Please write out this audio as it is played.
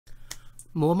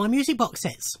more of my music box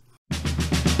sets.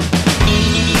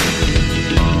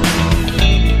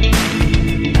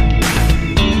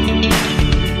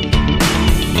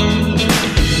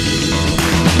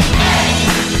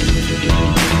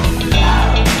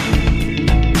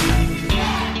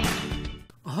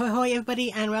 Ahoy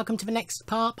everybody, and welcome to the next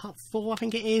part 4 I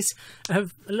think it is,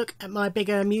 of a look at my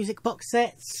bigger music box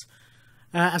sets.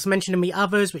 As mentioned in the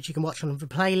others, which you can watch on the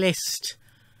playlist.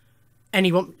 Any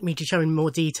you want me to show in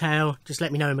more detail, just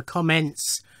let me know in the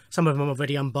comments. Some of them are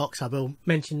already unboxed, I will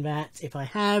mention that if I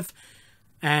have.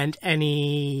 And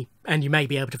you may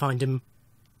be able to find them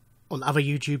on other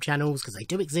YouTube channels, because they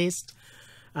do exist.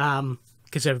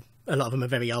 Because a lot of them are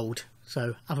very old,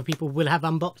 so other people will have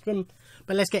unboxed them.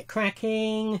 But let's get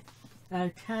cracking.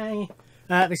 Okay,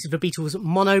 this is the Beatles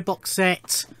mono box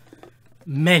set.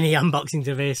 Many unboxings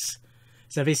of this.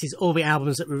 So this is all the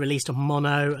albums that were released on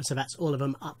mono. So that's all of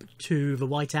them up to the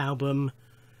White Album,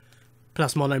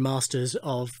 plus mono masters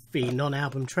of the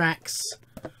non-album tracks.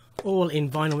 All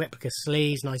in vinyl replica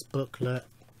sleeves, nice booklet,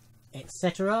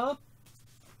 etc.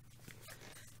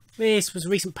 This was a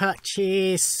recent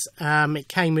purchase. It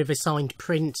came with a signed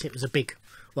print. It was a big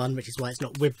one, which is why it's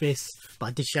not with this. But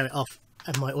I did show it off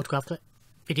at my autograph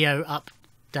video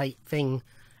update thing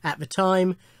at the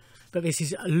time. But this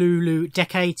is Lulu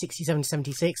Decade 67 to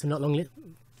 76. I'm not long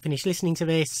finished listening to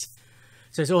this.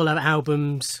 So it's all our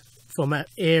albums from that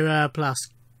era, plus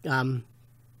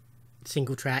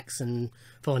single tracks and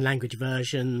foreign language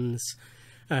versions.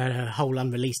 A whole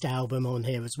unreleased album on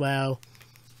here as well.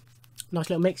 Nice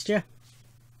little mixture.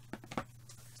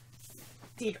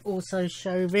 Did also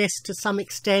show this to some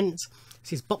extent.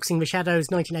 This is Boxing the Shadows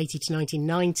 1980 to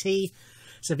 1990.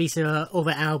 So these are all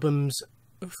the albums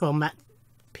from that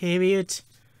period.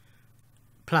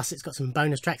 Plus it's got some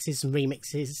bonus tracks, some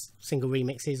remixes, single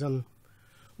remixes on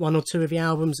 1 or 2 of the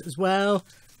albums as well.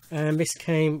 And this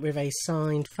came with a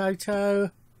signed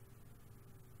photo.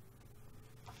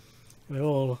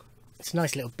 It's a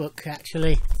nice little book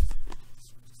actually.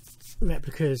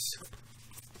 Replicas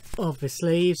of the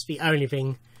sleeves. The only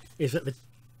thing is that the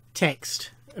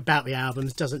text about the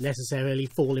albums doesn't necessarily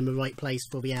fall in the right place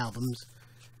for the albums,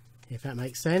 if that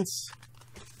makes sense.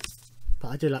 But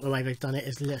I do like the way they've done it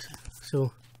as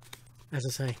little, as I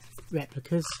say,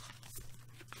 replicas.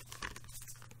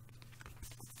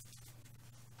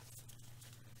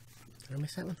 Did I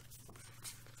miss that one?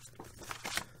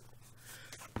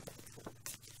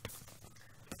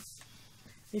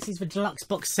 This is the deluxe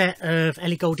box set of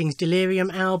Ellie Goulding's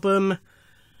Delirium album.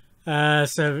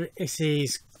 So this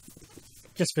is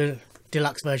just the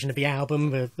deluxe version of the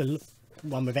album, the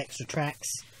one with extra tracks.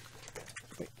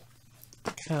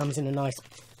 It comes in a nice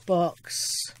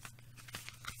box.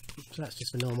 So that's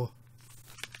just the normal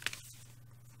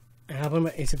album.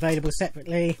 It's available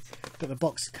separately, but the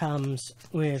box comes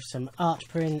with some art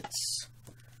prints.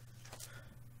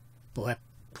 Boy,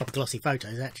 proper glossy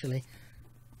photos actually.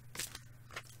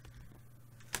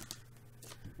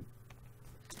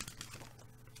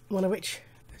 One of which,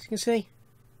 as you can see,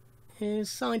 is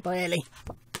signed by Ellie.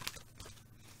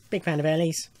 Big fan of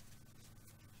Ellie's.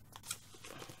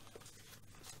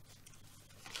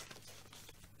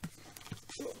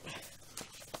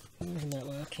 Isn't that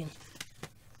working?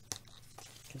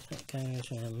 That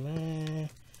goes around there.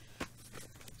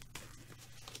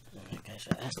 Okay,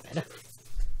 so that's better.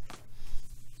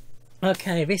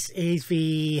 Okay, this is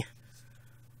the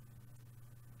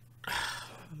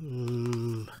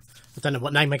I don't know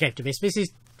what name I gave to this. This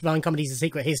is Divine Comedy's A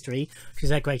Secret History, which is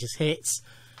their greatest hits.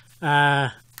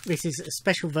 This is a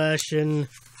special version.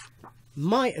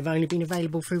 Might have only been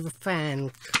available through the fan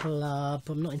club.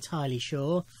 I'm not entirely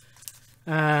sure.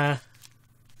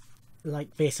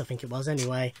 Like this, I think it was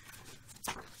anyway.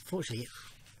 Fortunately,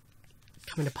 it's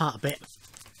coming apart a bit.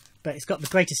 But it's got the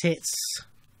greatest hits,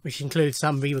 which includes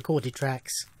some re-recorded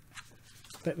tracks.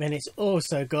 But then it's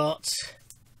also got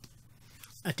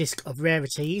a disc of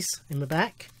rarities in the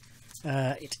back.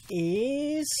 It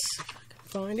is, if I can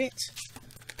find it,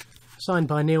 signed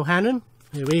by Neil Hannon,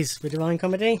 who is the Divine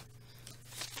Comedy.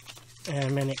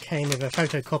 And then it came with a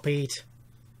photocopied.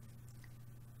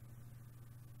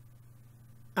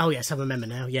 Oh yes, I remember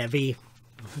now. Yeah,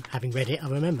 having read it, I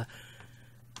remember.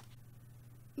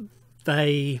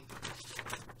 They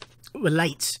were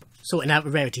late sorting out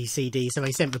the rarity CD, so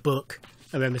they sent the book.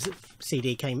 I remember the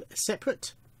CD came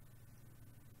separate.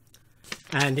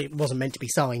 And it wasn't meant to be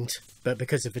signed, but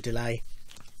because of the delay,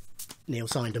 Neil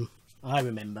signed them. I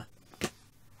remember.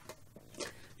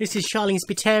 This is Charlene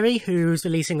Spiteri, who's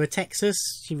releasing with Texas.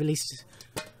 She released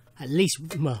at least,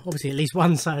 well, obviously at least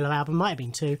one solo album, might have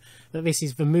been 2, but this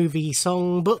is the movie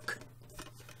song book.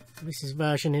 This is a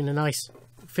version in a nice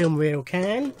film reel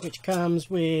can, which comes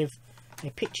with a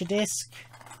picture disc,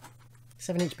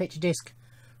 7-inch picture disc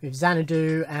with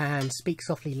Xanadu and Speak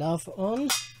Softly Love on.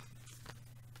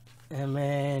 And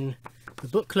then the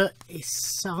booklet is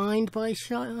signed by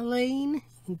Charlene.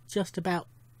 Just about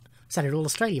sounded all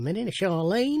Australian, didn't it?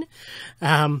 Charlene.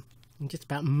 Just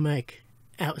about make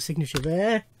out a signature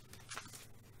there.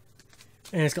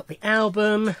 And it's got the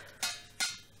album.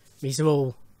 These are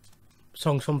all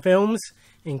songs from films,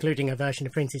 including a version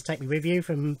of Prince's Take Me With You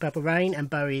from Purple Rain and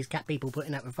Bowie's Cat People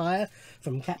Putting Out the Fire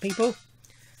from Cat People.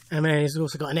 And then it's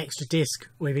also got an extra disc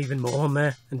with even more on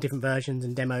there and different versions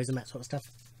and demos and that sort of stuff.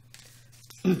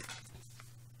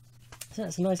 So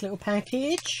that's a nice little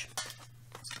package.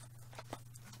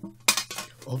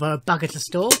 Although a bugger to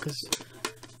store because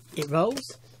it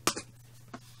rolls.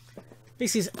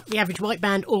 This is the Average White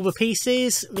Band All the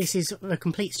Pieces. This is the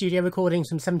complete studio recordings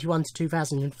from 71 to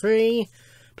 2003,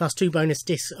 plus 2 bonus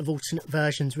discs of alternate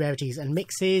versions, rarities and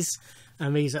mixes.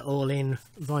 And these are all in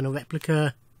vinyl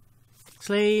replica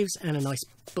sleeves and a nice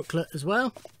booklet as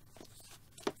well.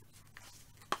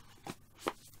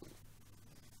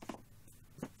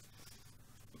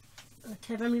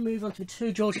 Okay, then we move on to the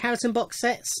 2 George Harrison box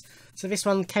sets. So this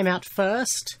one came out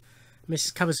first.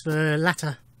 This covers the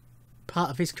latter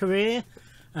part of his career.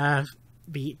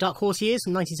 The Dark Horse years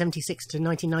from 1976 to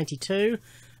 1992.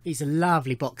 These are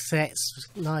lovely box sets.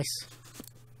 Nice.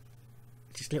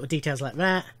 Just little details like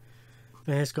that.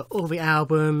 And it's got all the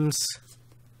albums.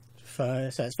 So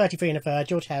it's 33 and a Third,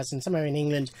 George Harrison, Somewhere in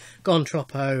England, Gone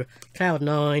Troppo, Cloud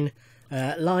 9,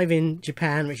 Live in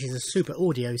Japan, which is a super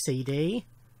audio CD.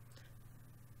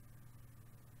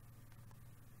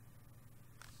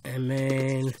 And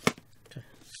then,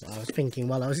 so I was thinking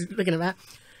while I was looking at that,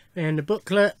 and the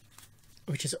booklet,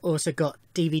 which has also got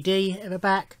DVD at the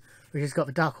back, which has got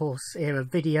the Dark Horse era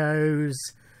videos,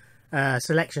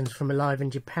 selections from Alive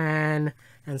in Japan,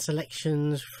 and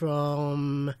selections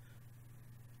from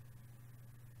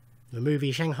the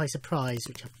movie Shanghai Surprise,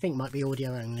 which I think might be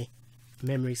audio only, if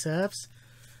memory serves.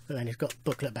 But then it's got a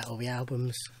booklet about all the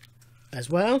albums as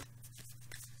well.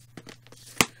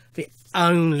 The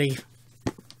only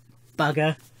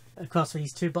bugger across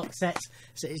these 2 box sets,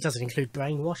 so it doesn't include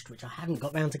Brainwashed, which I haven't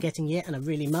got round to getting yet and I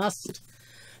really must.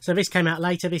 So this came out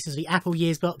later. This is the Apple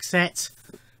Years box set,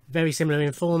 very similar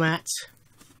in format.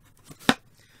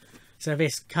 So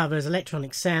this covers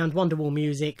Electronic Sound, Wonderwall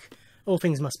Music, All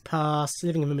Things Must Pass,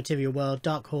 Living in the Material World,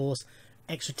 Dark Horse,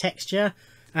 Extra Texture.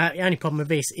 The only problem with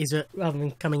this is that rather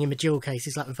than coming in the jewel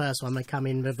cases like the first one, they come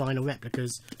in the vinyl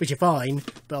replicas, which are fine,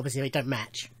 but obviously they don't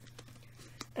match.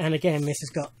 And again, this has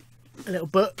got a little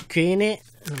book in it,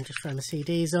 and I'm just throwing the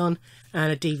CDs on,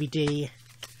 and a DVD.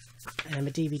 And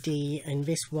the DVD in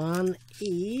this one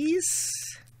is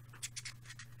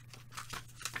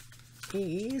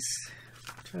trying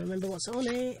to remember what's on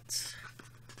it.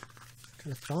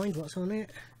 Trying to find what's on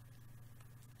it.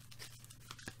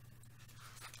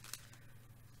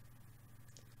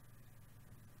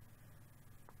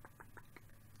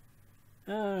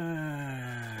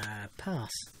 Pass.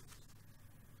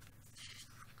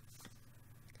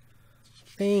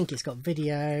 I think it's got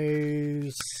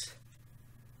videos.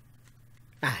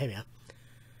 Here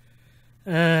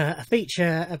we are. A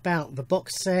feature about the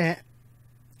box set.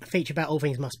 A feature about All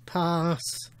Things Must Pass.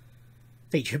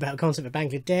 A feature about a concert of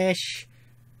Bangladesh.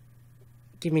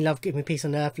 Give Me Love, Give Me Peace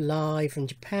on Earth live from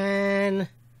Japan.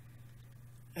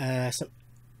 Some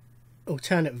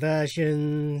alternate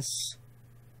versions.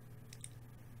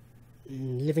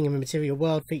 Living in the Material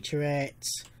World featurette.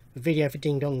 A video for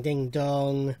Ding Dong Ding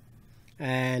Dong.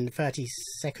 And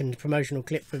 30-second promotional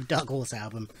clip for the Dark Horse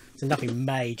album. So nothing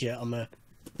major on the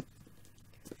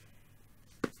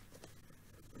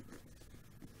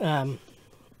that's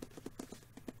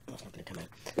not going to come out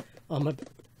on my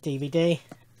DVD.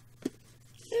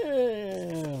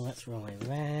 Let's roll it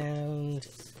around.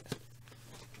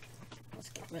 Let's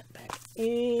get that back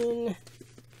in.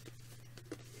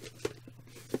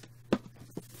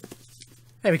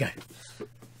 There we go.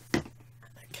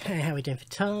 Okay, how are we doing for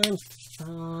time?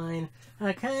 Fine.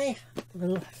 Okay,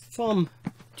 from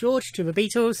George to the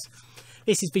Beatles.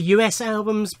 This is the US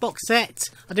albums box set.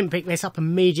 I didn't pick this up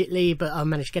immediately, but I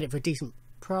managed to get it for a decent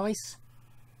price.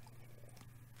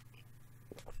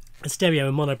 The stereo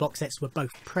and mono box sets were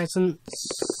both present,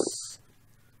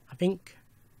 I think.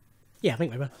 Yeah, I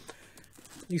think they were.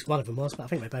 At least one of them was, but I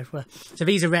think they both were. So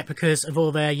these are replicas of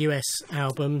all their US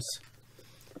albums,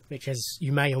 which, as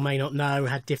you may or may not know,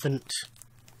 had different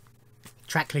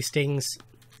track listings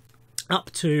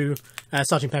up to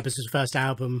Sgt. Pepper's was the first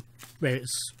album where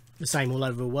it's the same all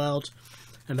over the world,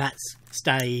 and that's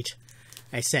stayed,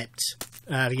 except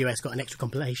The US got an extra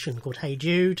compilation called Hey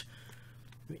Jude,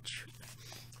 which...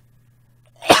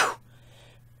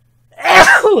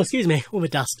 oh, excuse me, all the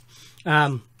dust.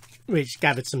 Which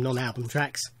gathered some non-album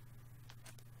tracks.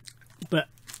 But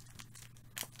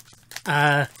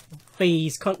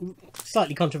these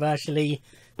slightly controversially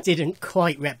didn't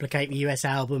quite replicate the US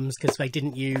albums, because they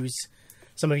didn't use...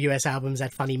 Some of US albums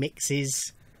had funny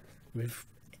mixes with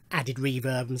added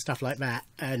reverb and stuff like that,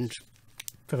 and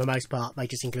for the most part they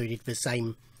just included the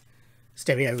same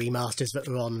stereo remasters that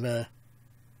were on the...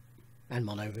 and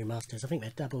mono remasters. I think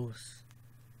they're doubles.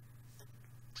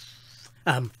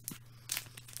 That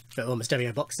were on the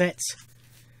stereo box sets.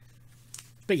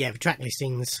 But yeah, the track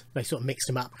listings, they sort of mixed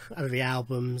them up over the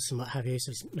albums and what have you,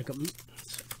 so we've got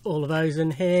all of those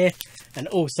in here. And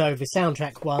also the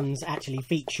soundtrack ones actually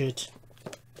featured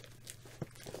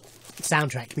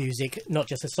soundtrack music, not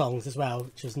just the songs as well,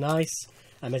 which was nice.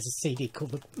 And there's a CD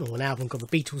called, or an album called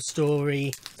The Beatles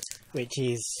Story, which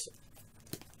is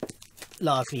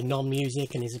largely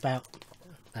non-music and is about,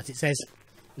 as it says,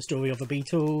 the story of the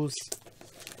Beatles,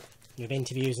 with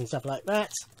interviews and stuff like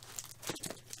that.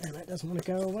 And that doesn't want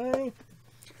to go away.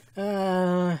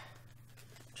 I'm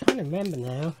trying to remember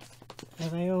now. Are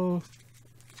they all...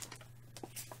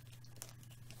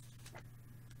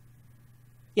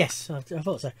 Yes, I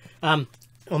thought so. On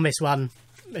this one,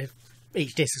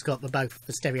 each disc has got both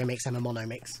the stereo mix and the mono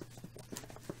mix.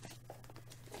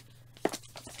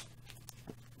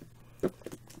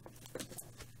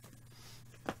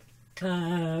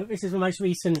 This is the most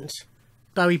recent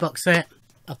Bowie box set.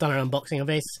 I've done an unboxing of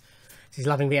this. This is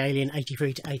Loving the Alien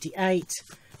 83 to 88,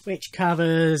 which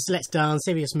covers Let's Dance,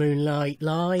 Serious Moonlight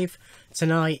Live,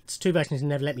 Tonight, two versions of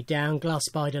Never Let Me Down, Glass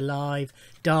Spider Live,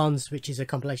 Dance, which is a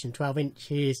compilation of 12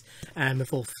 inches, and the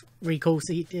fourth Recall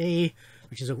CD,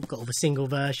 which has got all the single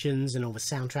versions and all the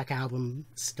soundtrack album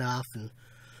stuff, and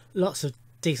lots of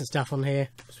decent stuff on here.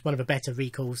 It's one of the better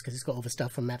recalls because it's got all the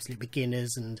stuff from Absolute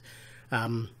Beginners and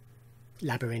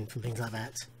Labyrinth and things like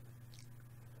that.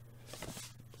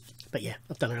 But yeah,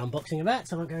 I've done an unboxing of that,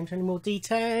 so I won't go into any more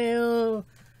detail.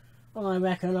 I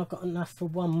reckon I've got enough for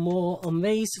one more on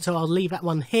these, so I'll leave that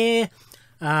one here.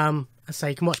 So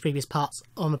you can watch previous parts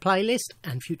on the playlist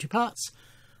and future parts.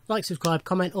 Like, subscribe,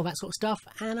 comment, all that sort of stuff,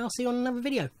 and I'll see you on another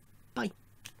video. Bye.